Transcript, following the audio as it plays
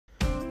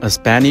A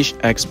Spanish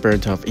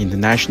expert of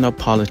international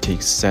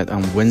politics said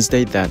on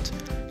Wednesday that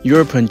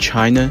Europe and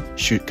China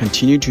should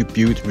continue to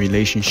build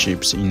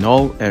relationships in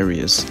all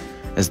areas,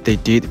 as they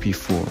did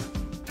before.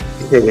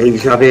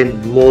 Segueix havent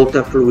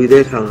molta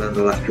fluïdesa en les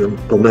relacions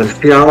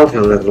comercials,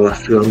 en les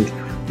relacions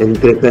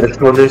entre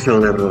persones, en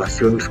les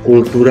relacions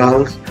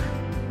culturals,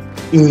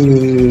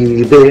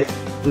 i bé,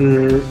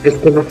 és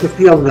que no sé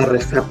si hi ha una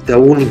recepta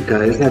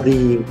única, és a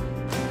dir,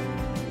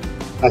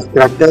 es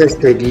tracta de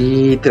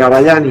seguir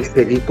treballant i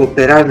seguir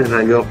cooperant en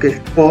allò que es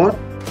pot.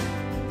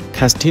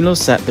 Castillo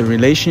said the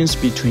relations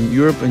between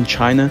Europe and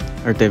China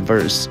are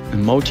diverse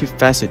and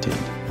multifaceted,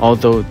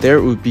 although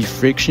there would be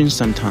friction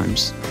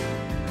sometimes.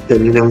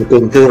 Tenint en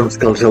compte doncs,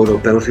 que els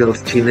europeus i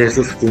els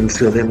xinesos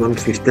funcionem amb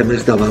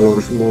sistemes de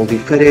valors molt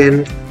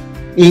diferents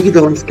i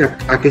doncs, que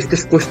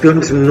aquestes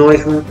qüestions no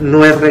és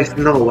res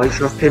nou.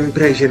 Això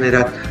sempre ha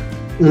generat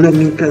una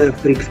mica de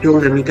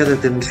fricció, una mica de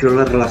tensió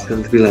en les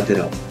relacions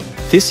bilaterals.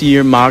 This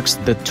year marks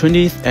the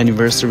 20th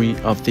anniversary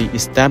of the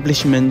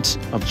establishment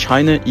of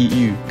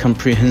China-EU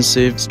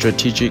Comprehensive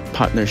Strategic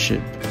Partnership.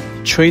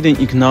 Trade and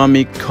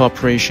economic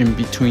cooperation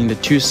between the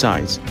two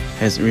sides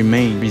has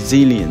remained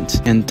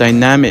resilient and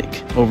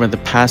dynamic over the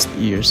past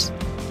years.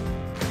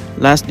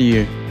 Last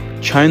year,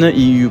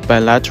 China-EU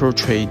bilateral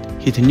trade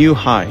hit a new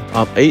high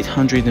of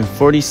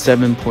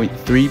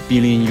 $847.3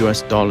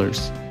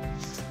 billion.